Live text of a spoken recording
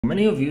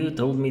Many of you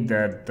told me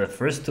that the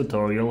first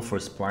tutorial for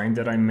Spline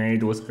that I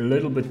made was a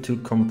little bit too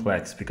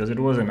complex because it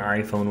was an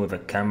iPhone with a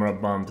camera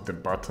bump, the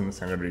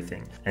buttons and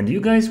everything. And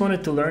you guys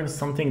wanted to learn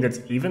something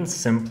that's even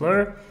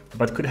simpler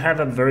but could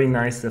have a very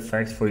nice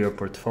effect for your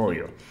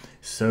portfolio.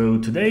 So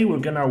today we're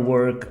gonna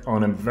work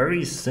on a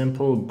very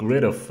simple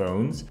grid of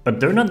phones, but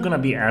they're not gonna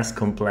be as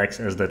complex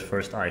as that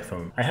first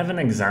iPhone. I have an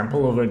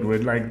example of a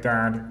grid like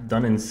that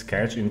done in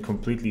Sketch in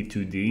completely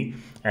 2D,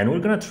 and we're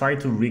gonna try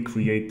to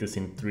recreate this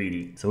in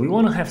 3D. So we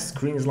wanna have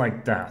screens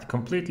like that,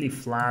 completely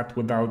flat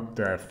without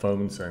the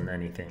phones and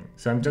anything.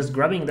 So I'm just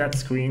grabbing that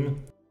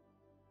screen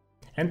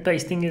and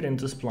pasting it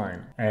into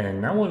Spline.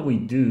 And now what we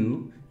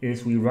do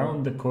is we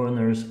round the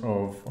corners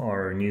of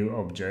our new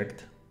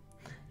object.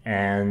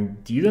 And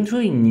you don't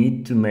really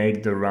need to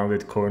make the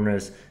rounded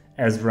corners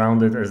as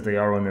rounded as they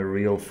are on a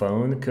real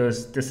phone,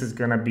 because this is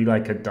gonna be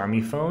like a dummy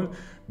phone,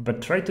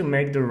 but try to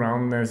make the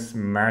roundness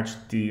match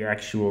the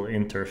actual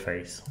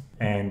interface.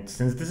 And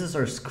since this is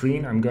our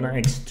screen, I'm gonna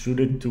extrude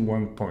it to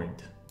 1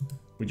 point,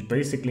 which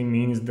basically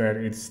means that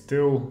it's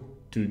still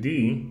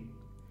 2D,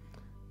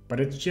 but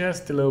it's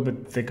just a little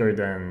bit thicker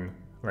than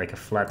like a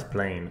flat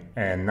plane.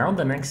 And now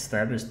the next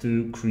step is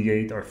to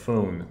create our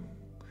phone.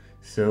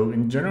 So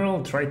in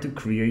general, try to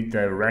create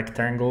a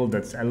rectangle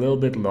that's a little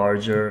bit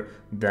larger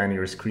than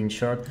your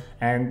screenshot,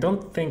 and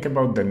don't think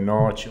about the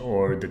notch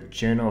or the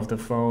chin of the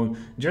phone,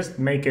 just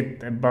make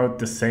it about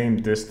the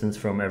same distance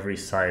from every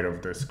side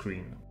of the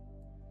screen.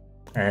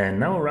 And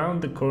now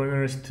round the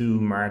corners to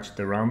match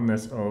the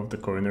roundness of the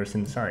corners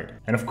inside.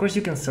 And of course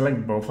you can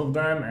select both of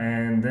them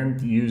and then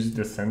use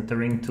the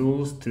centering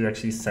tools to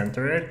actually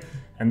center it,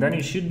 and then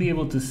you should be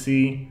able to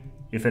see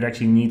if it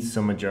actually needs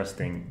some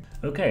adjusting.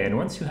 Okay, and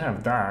once you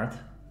have that,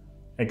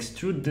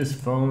 extrude this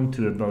phone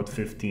to about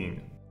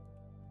 15.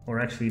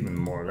 Or actually even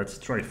more, let's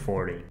try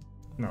 40.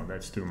 No,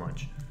 that's too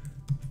much.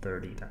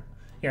 30 then.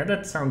 Yeah,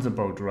 that sounds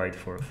about right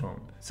for a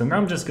phone. So now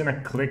I'm just gonna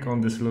click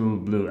on this little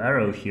blue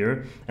arrow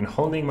here, and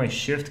holding my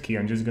shift key,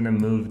 I'm just gonna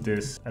move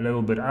this a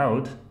little bit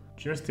out,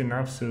 just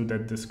enough so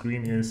that the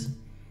screen is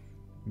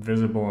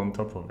visible on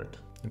top of it.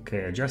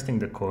 Okay, adjusting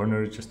the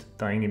corners just a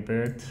tiny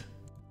bit.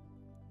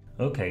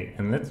 Okay,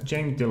 and let's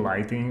change the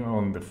lighting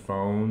on the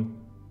phone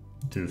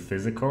to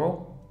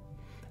physical,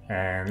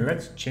 and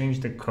let's change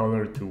the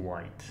color to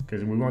white,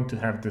 because we want to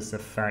have this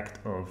effect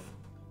of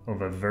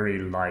a very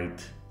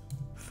light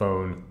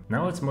phone.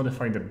 Now let's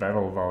modify the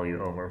bevel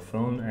value of our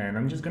phone, and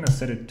I'm just gonna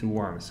set it to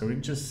 1, so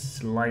it just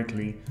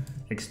slightly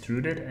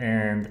extruded,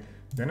 and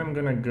then I'm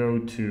gonna go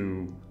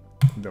to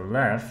the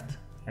left,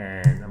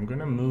 and I'm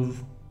gonna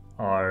move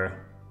our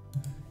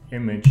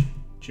image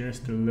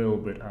just a little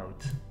bit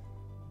out.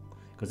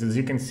 Because as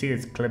you can see,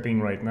 it's clipping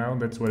right now.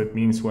 That's what it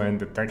means when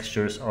the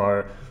textures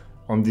are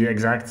on the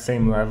exact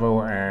same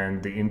level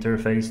and the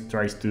interface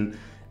tries to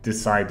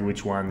decide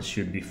which one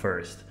should be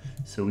first.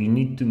 So we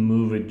need to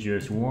move it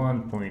just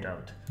 1 point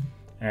out.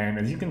 And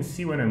as you can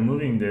see, when I'm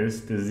moving this,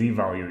 the Z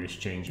value is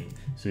changing.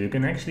 So you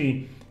can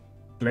actually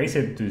place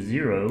it to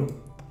 0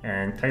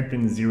 and type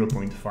in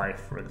 0.5,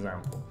 for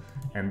example.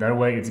 And that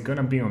way it's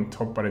gonna be on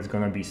top, but it's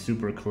gonna be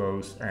super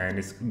close, and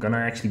it's gonna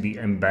actually be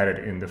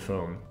embedded in the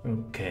phone.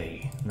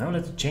 Okay, now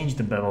let's change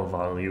the bevel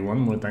value one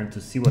more time to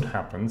see what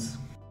happens.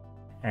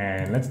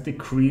 And let's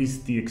decrease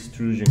the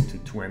extrusion to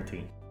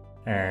 20.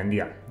 And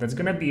yeah, that's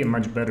gonna be a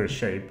much better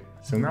shape.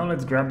 So now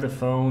let's grab the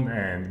phone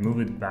and move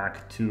it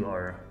back to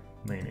our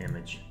main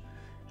image.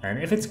 And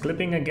if it's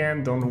clipping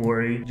again, don't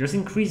worry, just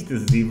increase the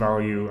Z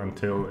value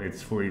until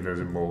it's fully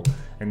visible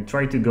and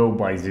try to go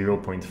by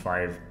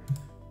 0.5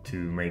 to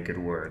make it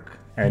work.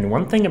 And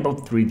one thing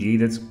about 3D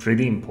that's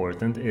pretty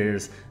important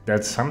is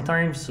that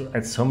sometimes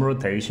at some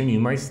rotation you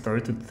might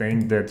start to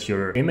think that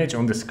your image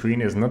on the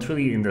screen is not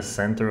really in the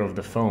center of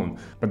the phone,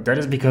 but that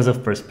is because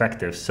of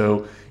perspective.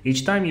 So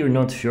each time you're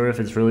not sure if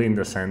it's really in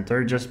the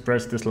center, just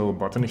press this little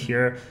button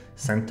here,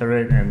 center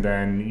it, and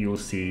then you'll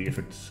see if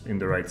it's in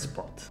the right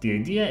spot. The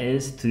idea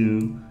is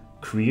to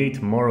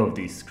create more of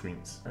these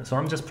screens. So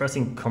I'm just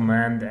pressing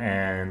Command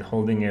and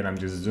holding it, I'm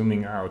just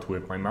zooming out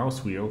with my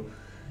mouse wheel.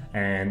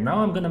 And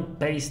now I'm gonna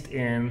paste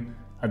in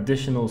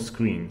additional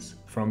screens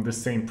from the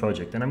same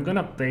project, and I'm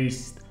gonna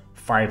paste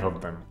 5 of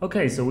them.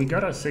 Okay, so we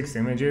got our 6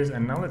 images,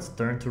 and now let's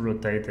turn to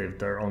rotate if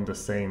they're on the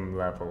same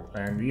level.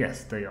 And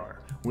yes, they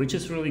are, which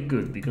is really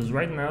good, because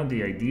right now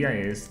the idea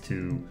is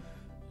to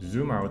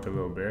zoom out a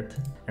little bit,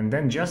 and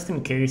then just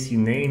in case you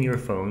name your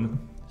phone,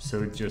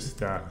 so it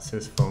just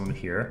says phone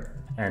here,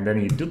 and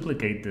then you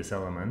duplicate this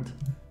element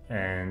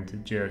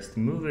and just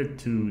move it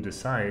to the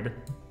side.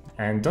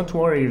 And don't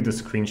worry if the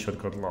screenshot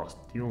got lost,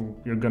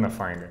 you're gonna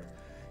find it.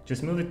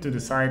 Just move it to the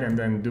side and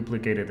then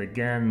duplicate it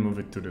again, move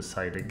it to the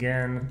side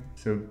again.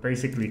 So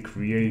basically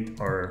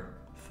create our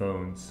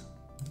phones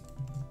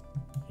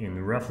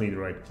in roughly the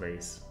right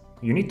place.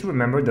 You need to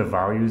remember the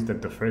values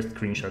that the first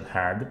screenshot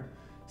had.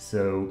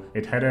 So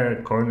it had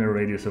a corner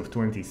radius of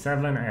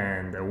 27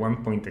 and a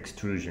 1 point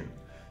extrusion.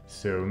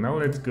 So now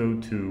let's go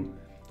to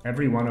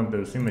every one of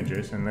those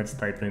images and let's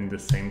type in the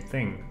same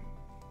thing.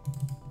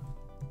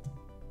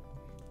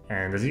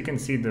 And as you can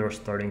see, they're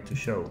starting to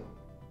show.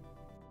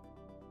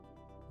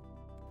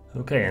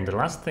 Okay, and the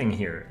last thing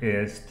here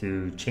is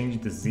to change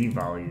the Z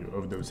value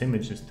of those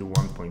images to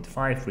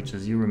 1.5, which,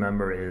 as you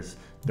remember, is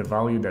the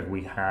value that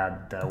we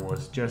had that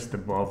was just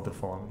above the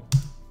phone.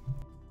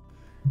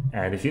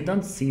 And if you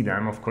don't see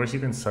them, of course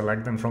you can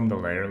select them from the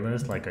layer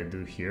list like I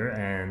do here,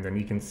 and then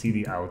you can see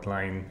the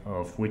outline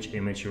of which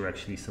image you're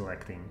actually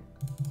selecting.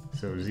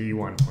 So Z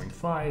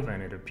 1.5,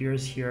 and it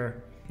appears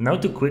here. Now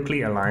to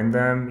quickly align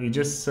them, you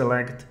just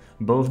select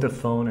both the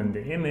phone and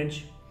the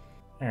image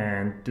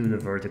and do the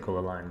vertical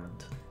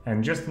alignment.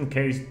 And just in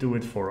case, do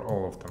it for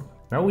all of them.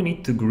 Now we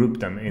need to group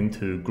them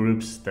into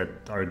groups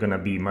that are gonna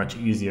be much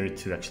easier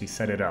to actually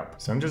set it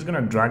up. So I'm just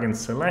gonna drag and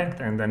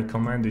select and then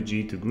Command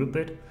G to group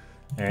it.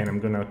 And I'm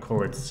gonna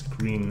call it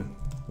screen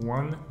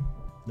 1.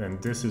 Then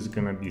this is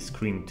gonna be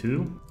screen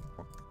 2.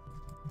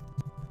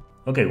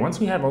 Okay, once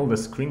we have all the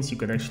screens, you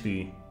can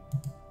actually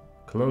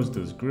close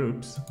those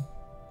groups.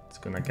 It's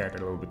gonna get a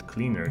little bit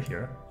cleaner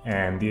here.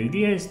 And the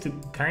idea is to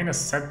kind of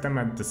set them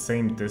at the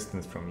same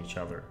distance from each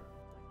other.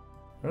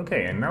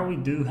 Okay, and now we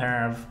do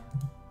have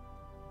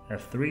a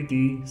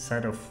 3D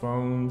set of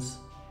phones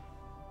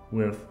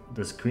with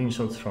the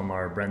screenshots from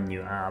our brand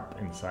new app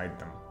inside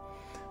them.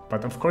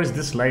 But of course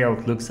this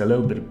layout looks a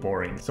little bit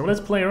boring, so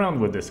let's play around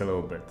with this a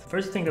little bit.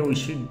 First thing that we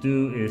should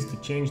do is to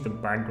change the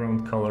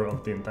background color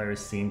of the entire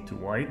scene to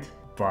white,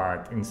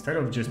 but instead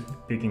of just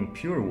picking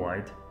pure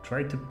white,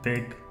 try to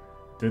pick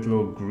the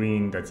little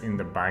green that's in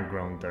the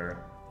background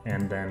there,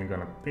 and then I'm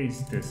gonna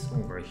paste this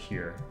over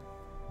here.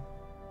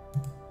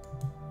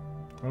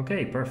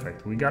 Okay,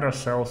 perfect, we got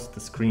ourselves the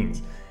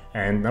screens.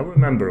 And now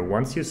remember,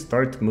 once you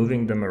start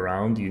moving them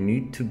around, you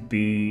need to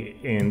be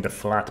in the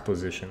flat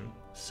position.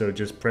 So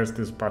just press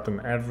this button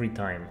every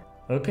time.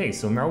 Okay,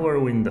 so now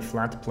we're in the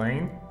flat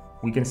plane.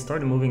 We can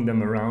start moving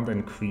them around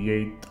and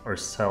create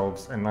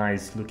ourselves a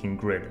nice looking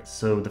grid.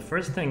 So the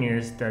first thing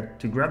is that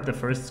to grab the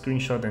first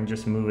screenshot and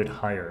just move it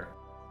higher.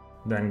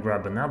 Then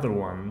grab another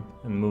one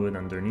and move it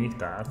underneath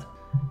that.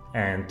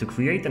 And to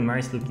create a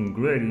nice looking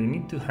grid, you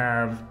need to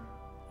have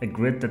a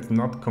grid that's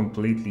not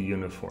completely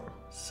uniform.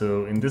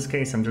 So in this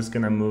case, I'm just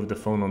gonna move the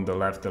phone on the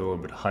left a little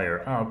bit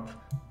higher up,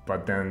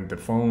 but then the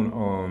phone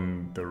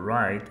on the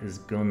right is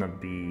gonna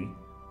be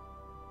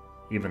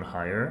even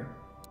higher.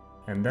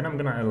 And then I'm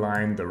gonna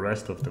align the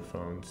rest of the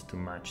phones to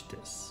match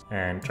this.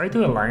 And try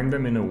to align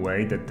them in a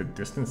way that the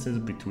distances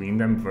between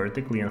them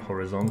vertically and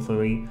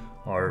horizontally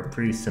are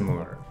pretty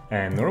similar.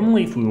 And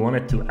normally if we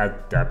wanted to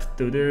add depth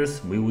to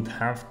this, we would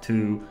have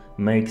to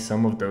make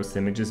some of those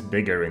images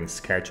bigger in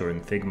Sketch or in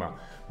Figma.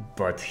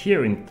 But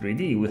here in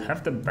 3D, we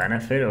have the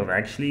benefit of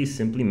actually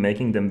simply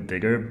making them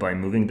bigger by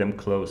moving them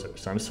closer.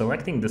 So I'm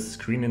selecting the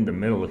screen in the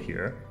middle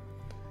here,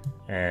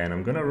 and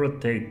I'm gonna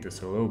rotate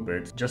this a little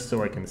bit just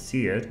so I can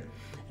see it.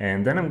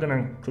 And then I'm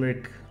gonna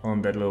click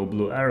on that little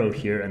blue arrow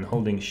here, and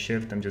holding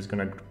Shift, I'm just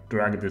gonna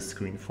drag this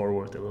screen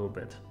forward a little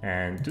bit.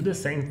 And do the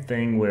same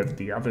thing with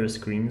the other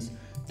screens,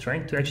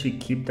 trying to actually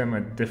keep them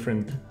at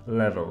different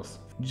levels.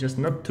 Just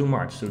not too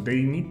much, so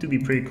they need to be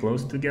pretty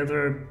close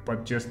together,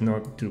 but just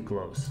not too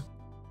close.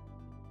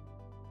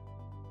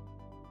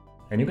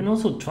 And you can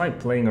also try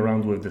playing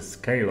around with the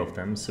scale of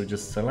them, so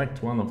just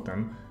select one of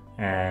them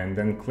and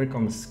then click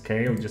on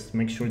scale, just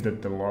make sure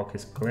that the lock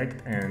is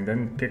clicked and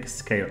then pick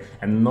scale.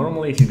 And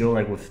normally if you go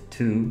like with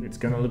 2, it's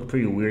gonna look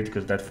pretty weird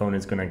because that phone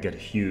is gonna get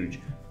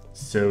huge.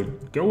 So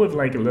go with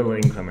like a little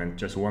increment,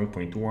 just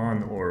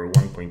 1.1 or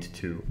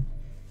 1.2.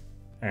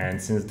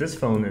 And since this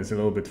phone is a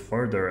little bit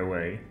further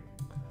away,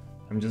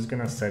 I'm just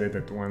gonna set it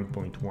at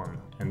 1.1.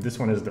 And this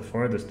one is the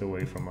farthest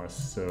away from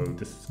us, so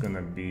this is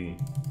gonna be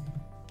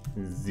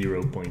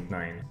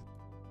 0.9.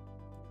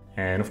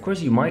 And of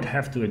course you might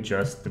have to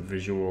adjust the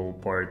visual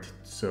part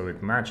so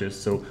it matches.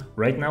 So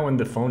right now when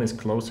the phone is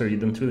closer, you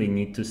don't really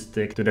need to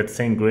stick to that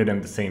same grid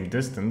and the same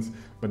distance,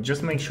 but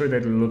just make sure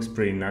that it looks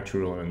pretty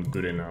natural and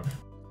good enough.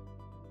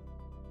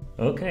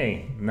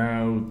 Okay,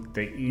 now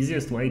the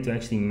easiest way to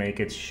actually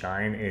make it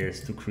shine is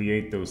to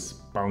create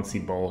those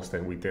bouncy balls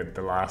that we did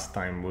the last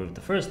time with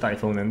the first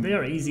iPhone, and they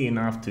are easy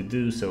enough to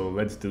do, so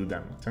let's do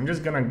them. So I'm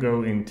just gonna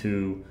go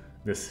into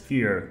the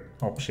sphere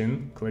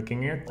option,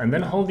 clicking it, and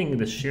then holding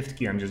the Shift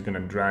key, I'm just gonna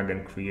drag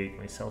and create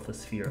myself a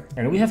sphere.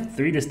 And we have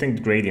 3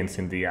 distinct gradients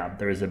in the app.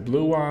 There is a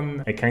blue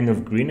one, a kind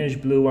of greenish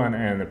blue one,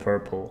 and a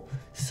purple.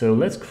 So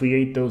let's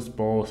create those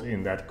balls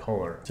in that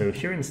color. So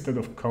here, instead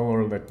of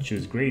color, let's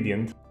choose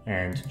gradient,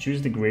 and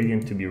choose the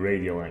gradient to be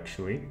radial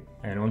actually.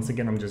 And once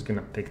again, I'm just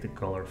gonna pick the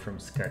color from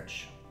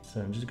Sketch. So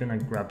I'm just gonna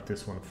grab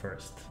this one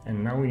first.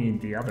 And now we need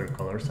the other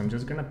color, so I'm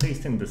just gonna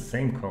paste in the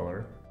same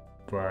color,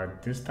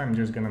 but this time I'm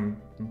just gonna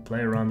play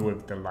around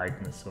with the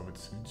lightness of it.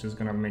 So it's just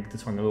gonna make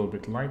this one a little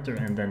bit lighter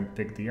and then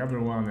pick the other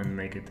one and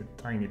make it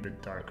a tiny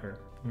bit darker.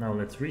 Now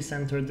let's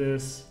recenter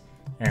this,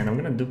 and I'm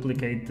gonna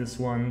duplicate this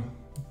one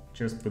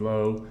just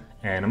below,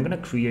 and I'm gonna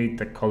create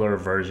the color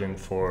version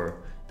for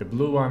the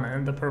blue one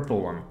and the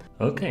purple one.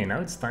 Okay, now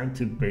it's time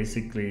to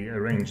basically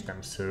arrange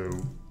them. So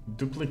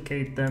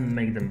duplicate them,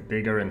 make them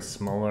bigger and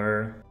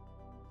smaller.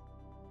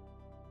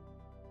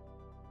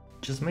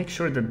 just make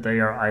sure that they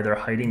are either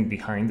hiding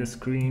behind the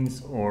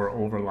screens or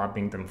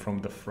overlapping them from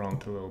the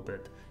front a little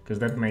bit, because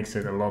that makes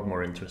it a lot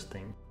more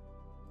interesting.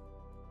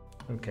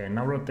 Okay,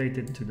 now rotate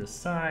it to the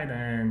side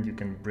and you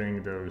can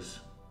bring those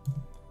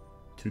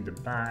to the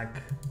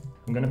back.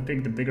 I'm gonna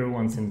pick the bigger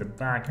ones in the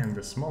back and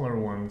the smaller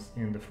ones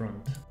in the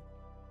front.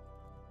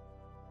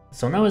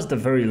 So now as the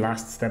very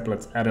last step,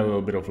 let's add a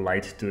little bit of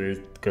light to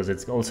it, because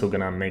it's also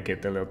gonna make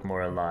it a little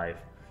more alive.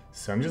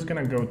 So I'm just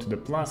gonna go to the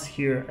plus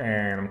here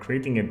and I'm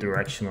creating a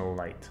directional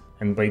light.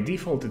 And by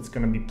default it's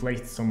gonna be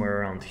placed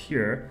somewhere around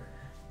here,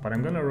 but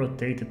I'm gonna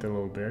rotate it a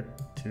little bit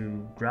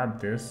to grab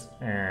this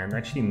and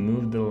actually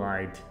move the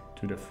light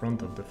to the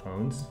front of the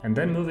phones and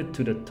then move it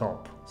to the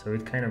top. So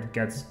it kind of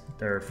gets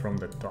there from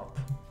the top.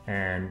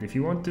 And if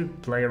you want to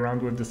play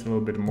around with this a little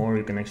bit more,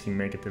 you can actually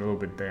make it a little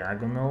bit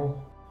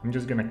diagonal. I'm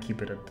just gonna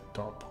keep it at the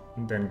top.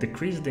 And then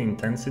decrease the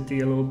intensity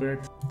a little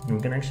bit. And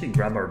we can actually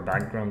grab our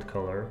background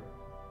color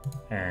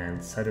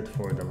and set it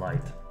for the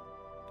light.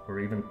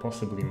 Or even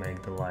possibly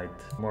make the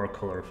light more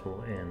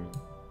colorful in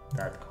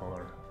that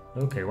color.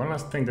 Okay, one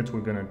last thing that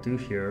we're gonna do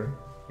here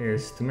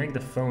is to make the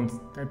phone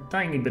a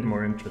tiny bit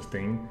more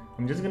interesting.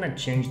 I'm just gonna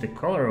change the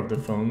color of the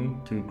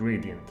phone to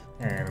gradient.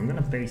 And I'm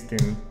gonna paste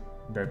in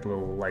that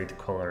little light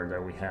color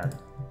that we had.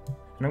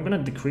 And I'm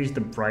gonna decrease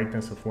the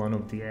brightness of one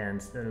of the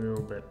ends a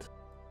little bit.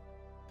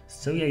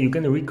 So yeah, you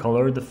can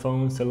recolor the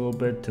phones a little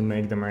bit to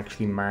make them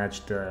actually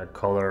match the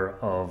color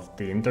of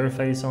the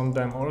interface on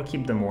them, or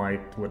keep them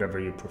white, whatever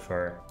you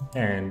prefer.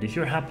 And if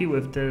you're happy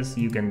with this,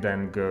 you can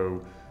then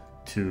go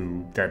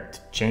to that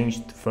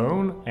changed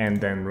phone and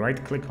then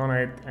right click on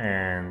it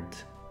and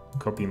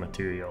copy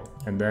material.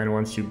 And then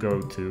once you go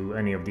to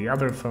any of the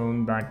other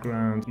phone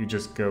background, you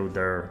just go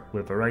there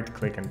with a right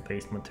click and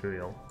paste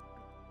material.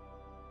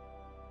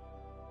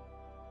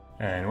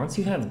 And once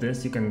you have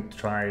this, you can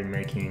try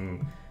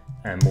making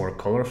a more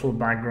colorful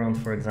background,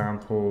 for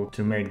example,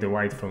 to make the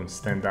white phone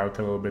stand out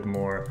a little bit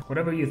more.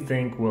 Whatever you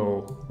think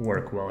will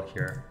work well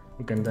here.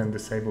 You can then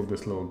disable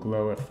this little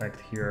glow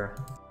effect here.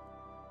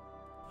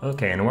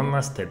 Okay, and one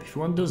last tip. If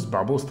you want those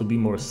bubbles to be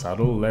more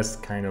subtle, less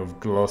kind of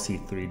glossy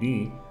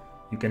 3D,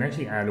 you can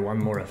actually add one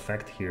more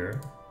effect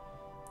here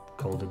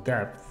called the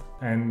depth.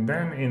 And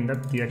then in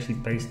that you actually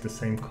paste the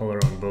same color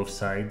on both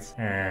sides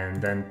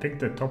and then pick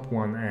the top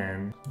one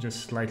and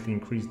just slightly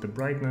increase the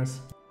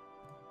brightness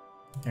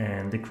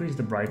and decrease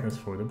the brightness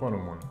for the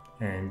bottom one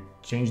and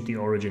change the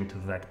origin to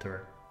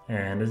vector.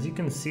 And as you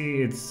can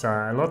see, it's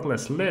a lot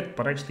less lit,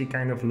 but actually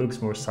kind of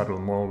looks more subtle,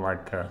 more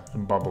like a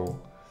bubble.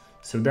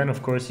 So then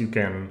of course you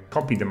can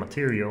copy the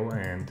material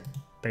and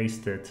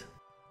paste it.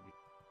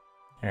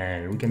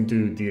 And we can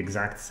do the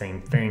exact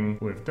same thing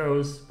with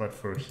those, but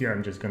for here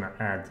I'm just gonna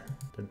add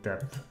the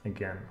depth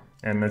again.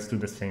 And let's do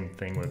the same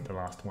thing with the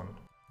last one.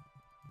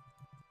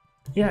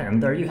 Yeah,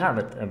 and there you have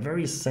it, a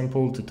very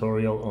simple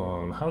tutorial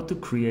on how to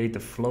create a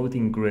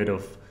floating grid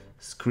of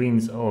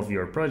screens of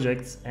your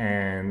projects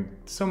and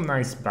some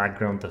nice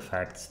background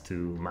effects to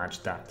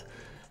match that.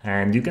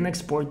 And you can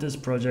export this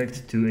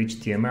project to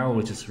HTML,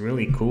 which is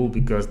really cool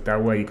because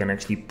that way you can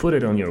actually put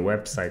it on your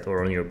website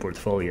or on your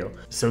portfolio.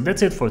 So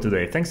that's it for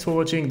today. Thanks for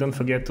watching. Don't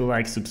forget to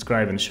like,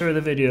 subscribe and share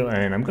the video,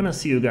 and I'm gonna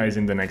see you guys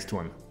in the next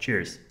one.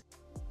 Cheers!